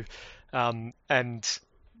to do, and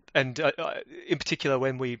in particular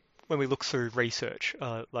when we look through research,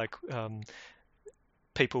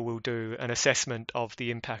 people will do an assessment of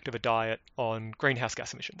the impact of a diet on greenhouse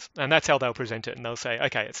gas emissions. And that's how they'll present it. And they'll say,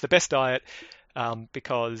 okay, it's the best diet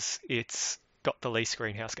because it's got the least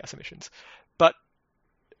greenhouse gas emissions. But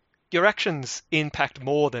your actions impact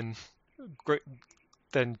more than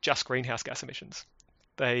just greenhouse gas emissions.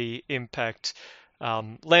 They impact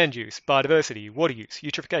land use, biodiversity, water use,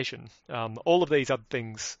 eutrophication, all of these other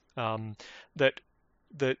things that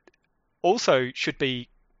also should be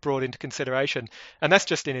brought into consideration, and that's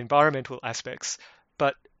just in environmental aspects.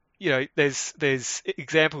 But there's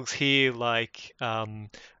examples here like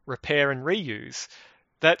repair and reuse.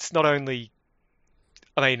 That's not only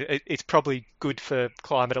I mean, it's probably good for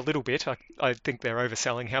climate a little bit. I think they're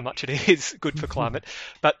overselling how much it is good for climate,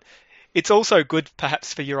 but it's also good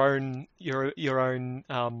perhaps for your own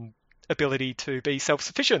ability to be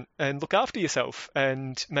self-sufficient and look after yourself,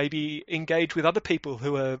 and maybe engage with other people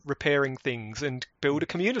who are repairing things and build a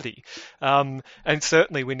community. And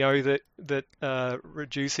certainly we know that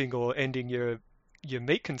reducing or ending your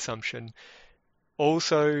meat consumption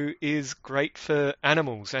also is great for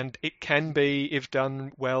animals, and it can be, if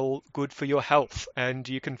done well, good for your health, and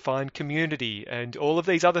you can find community and all of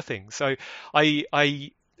these other things. So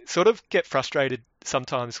I sort of get frustrated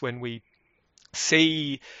sometimes when we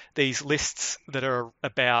see these lists that are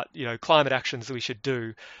about, climate actions that we should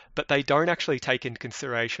do, but they don't actually take into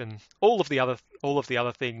consideration all of the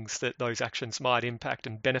other things that those actions might impact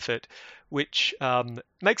and benefit, which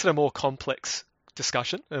makes it a more complex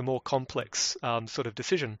discussion, a more complex sort of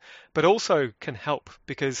decision, but also can help,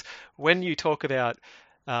 because when you talk about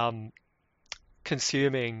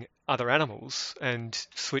consuming other animals and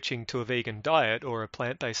switching to a vegan diet or a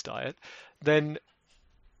plant-based diet, then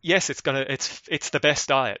yes, it's the best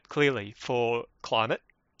diet clearly for climate,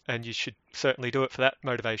 and you should certainly do it for that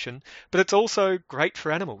motivation, but it's also great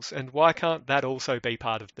for animals. And why can't that also be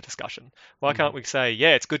part of the discussion? Why can't we say,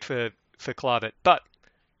 yeah, it's good for climate, but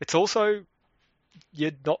it's also,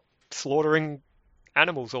 you're not slaughtering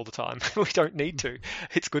animals all the time. We don't need to.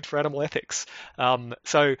 It's good for animal ethics.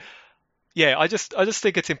 So yeah, I just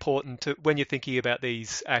think it's important to, when you're thinking about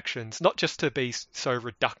these actions, not just to be so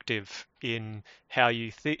reductive in how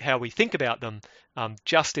we think about them,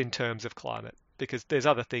 just in terms of climate, because there's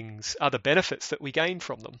other benefits that we gain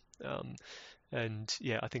from them. And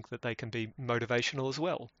yeah, I think that they can be motivational as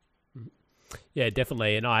well. Yeah,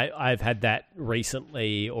 definitely. And I've had that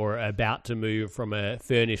recently, or about to move from a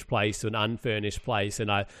furnished place to an unfurnished place.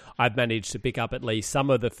 And I've managed to pick up at least some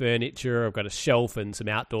of the furniture. I've got a shelf and some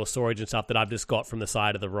outdoor storage and stuff that I've just got from the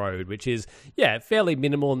side of the road, which is, yeah, fairly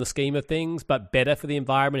minimal in the scheme of things, but better for the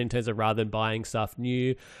environment in terms of rather than buying stuff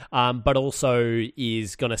new, but also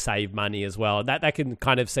is going to save money as well. That can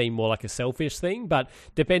kind of seem more like a selfish thing, but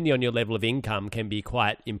depending on your level of income can be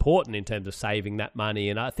quite important in terms of saving that money.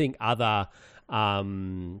 And I think other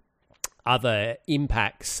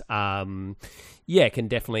impacts, can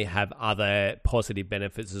definitely have other positive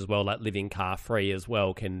benefits as well, like living car free as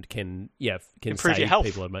well can improve save your health.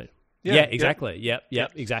 People. Yeah, exactly. Yep,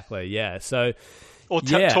 exactly. Yeah. So, or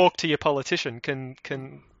talk to your politician can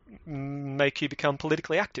make you become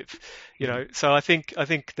politically active. So I think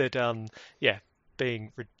that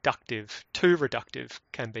being too reductive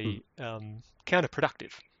can be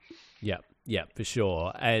counterproductive. Yeah, for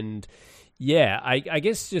sure. And yeah, I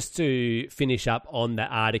guess just to finish up on that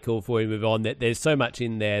article before we move on, that there's so much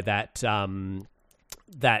in there that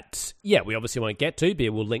we obviously want to get to, but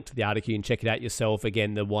we'll link to the article and check it out yourself.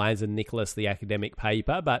 Again, the Wines and Nicholas, the academic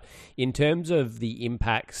paper. But in terms of the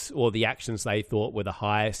impacts or the actions they thought were the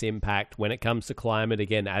highest impact when it comes to climate,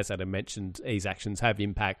 again, as I mentioned, these actions have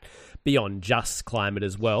impact beyond just climate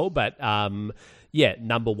as well. But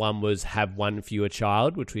number one was have one fewer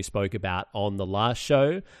child, which we spoke about on the last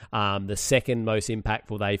show. The second most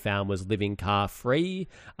impactful they found was living car free.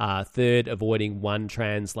 Third, avoiding one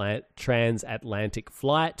transatlantic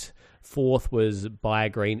flight. Fourth was buy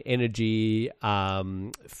green energy.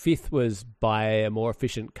 Fifth was buy a more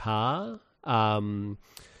efficient car.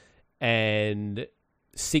 And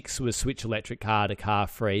 6 was switch electric car to car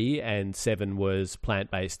free. And 7 was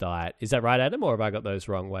plant-based diet. Is that right, Adam, or have I got those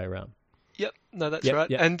wrong way around? Yep, no, that's right.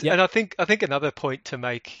 And I think another point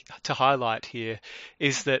to highlight here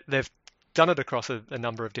is that they've done it across a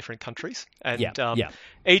number of different countries, and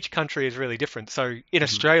each country is really different. So in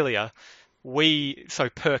Australia,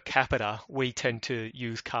 per capita, we tend to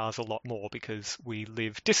use cars a lot more because we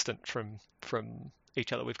live distant from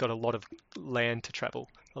each other. We've got a lot of land to travel,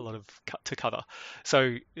 a lot of to cover.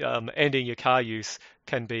 So ending your car use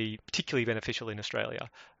can be particularly beneficial in Australia.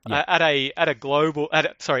 At a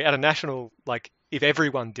national, like if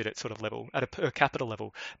everyone did it sort of level, at a per capita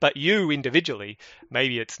level, but you individually,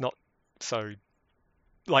 maybe it's not so.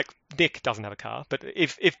 Like Nick doesn't have a car, but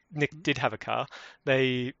if Nick did have a car,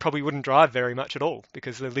 they probably wouldn't drive very much at all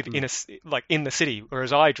because they live in the city.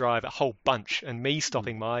 Whereas I drive a whole bunch, and me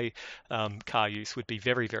stopping my car use would be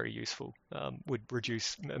very, very useful. Would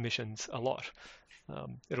reduce emissions a lot.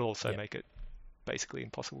 It'll also make it basically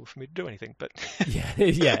impossible for me to do anything. But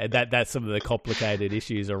that's some of the complicated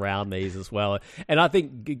issues around these as well. And I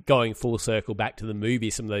think going full circle back to the movie,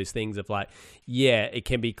 some of those things of it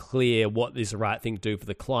can be clear what is the right thing to do for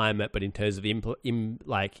the climate, but in terms of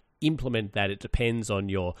implement that, it depends on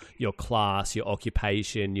your class, your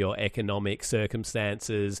occupation, your economic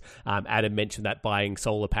circumstances. Adam mentioned that buying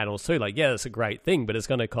solar panels too. Like, yeah, that's a great thing, but it's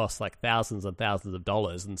going to cost like thousands and thousands of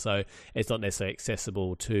dollars, and so it's not necessarily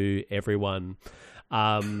accessible to everyone.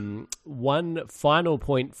 One final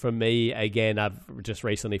point from me, again, I've just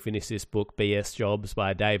recently finished this book, BS Jobs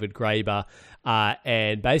by David Graeber,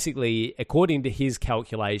 and basically, according to his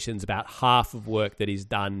calculations, about half of work that is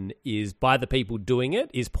done is by the people doing it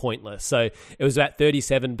is pointless. So it was about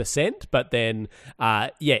 37%, but then,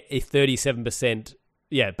 if 37%,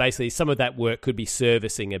 basically some of that work could be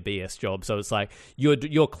servicing a BS job. So it's like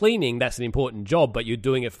you're cleaning, that's an important job, but you're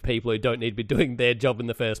doing it for people who don't need to be doing their job in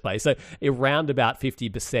the first place. So around about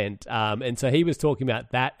 50%. And so he was talking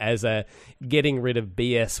about that as a getting rid of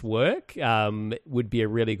BS work would be a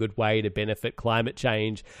really good way to benefit climate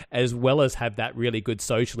change, as well as have that really good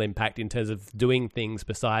social impact in terms of doing things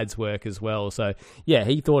besides work as well. So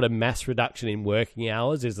he thought a mass reduction in working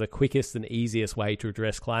hours is the quickest and easiest way to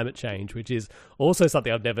address climate change, which is also something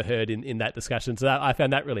I've never heard in that discussion. So I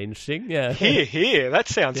found that really interesting. Yeah. Here. That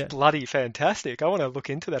sounds bloody fantastic. I want to look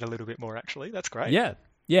into that a little bit more, actually. That's great.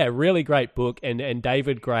 Yeah, really great book. And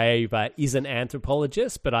David Graeber is an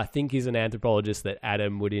anthropologist, but I think he's an anthropologist that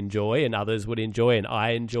Adam would enjoy and others would enjoy and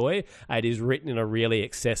I enjoy. It is written in a really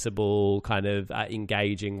accessible, kind of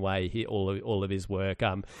engaging way, all of his work.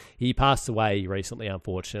 He passed away recently,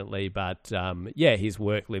 unfortunately, but his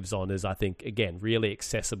work lives on as, I think, again, really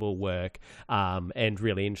accessible work and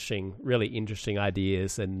really interesting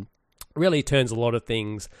ideas, and really turns a lot of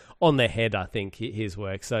things on their head, I think, his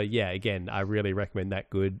work. So, again, I really recommend that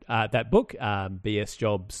book, BS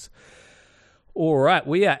Jobs. All right,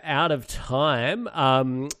 we are out of time.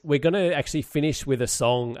 We're going to actually finish with a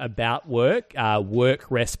song about work, Work,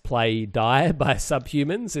 Rest, Play, Die by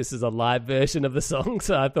Subhumans. This is a live version of the song,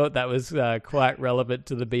 so I thought that was quite relevant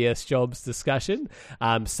to the BS Jobs discussion.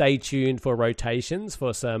 Stay tuned for rotations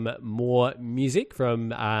for some more music from,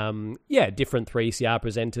 different 3CR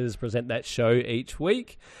presenters present that show each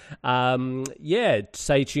week.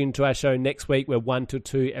 Stay tuned to our show next week. We're 1 to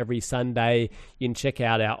 2 every Sunday. You can check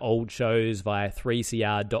out our old shows via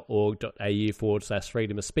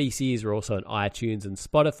 3cr.org.au/freedom of species. We're also on iTunes and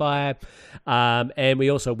Spotify. And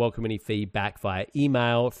we also welcome any feedback via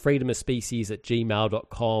email,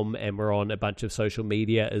 freedomofspecies@gmail.com, and we're on a bunch of social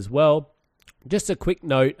media as well. Just a quick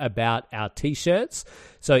note about our t-shirts.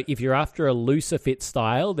 So if you're after a looser fit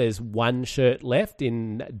style, there's one shirt left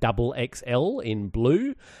in XXL in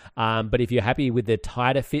blue. But if you're happy with the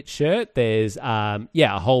tighter fit shirt, there's a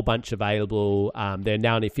whole bunch available. They're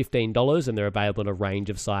now only $15 and they're available in a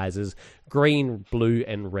range of sizes: green, blue,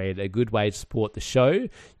 and red. A good way to support the show.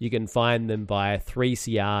 You can find them via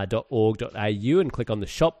 3cr.org.au and click on the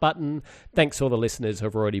shop button. Thanks to all the listeners who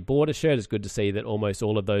have already bought a shirt. It's good to see that almost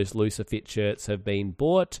all of those looser fit shirts have been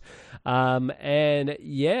bought.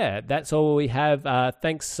 That's all we have.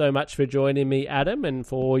 Thanks so much for joining me, Adam, and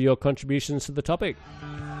for your contributions to the topic.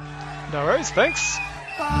 No worries, thanks.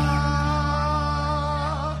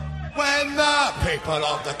 When the people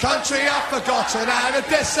of the country have forgotten how to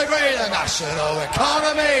disagree, the national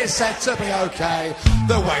economy is said to be okay.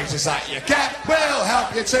 The wages that you get will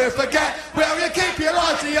help you to forget. Will you keep your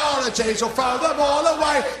ideologies or throw them all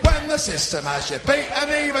away? When the system has you beaten,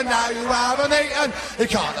 even now you haven't eaten, you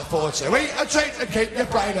can't afford to eat a treat to keep your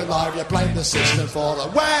brain alive. You blame the system for the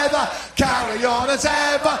weather, carry on as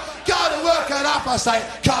ever. Go to work and up I say,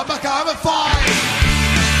 come back home and fight.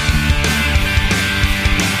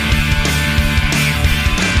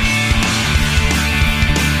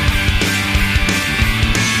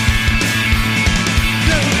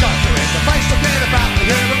 About the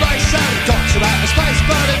human race and it talks about the space,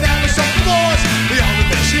 but it never stops the wars. The only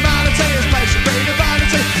thing humanity is patient being a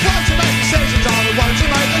vanity. Want to make decisions on the ones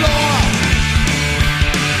who make the law.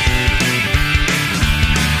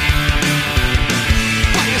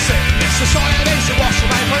 But you see, this society should wash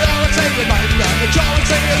away priority. Remain the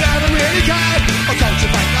majority who never really can. Or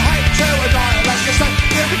cultivate the hate to annihilate your state.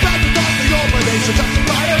 If the bread is not for your beliefs, so just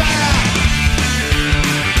right around.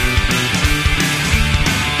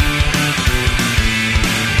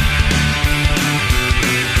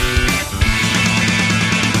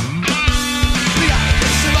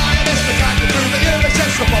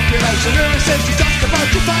 The population who insists it's just about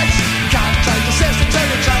your face. Can't change the system till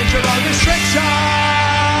you change your own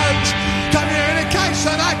restrictions.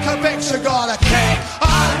 Communication and conviction gotta kick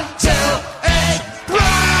until it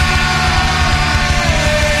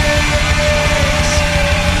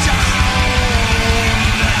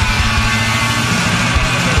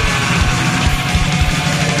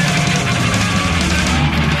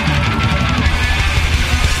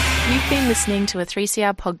You've been listening to a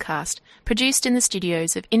 3CR podcast produced in the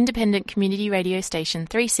studios of independent community radio station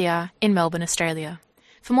 3CR in Melbourne, Australia.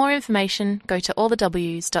 For more information, go to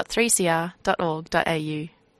allthews.3cr.org.au.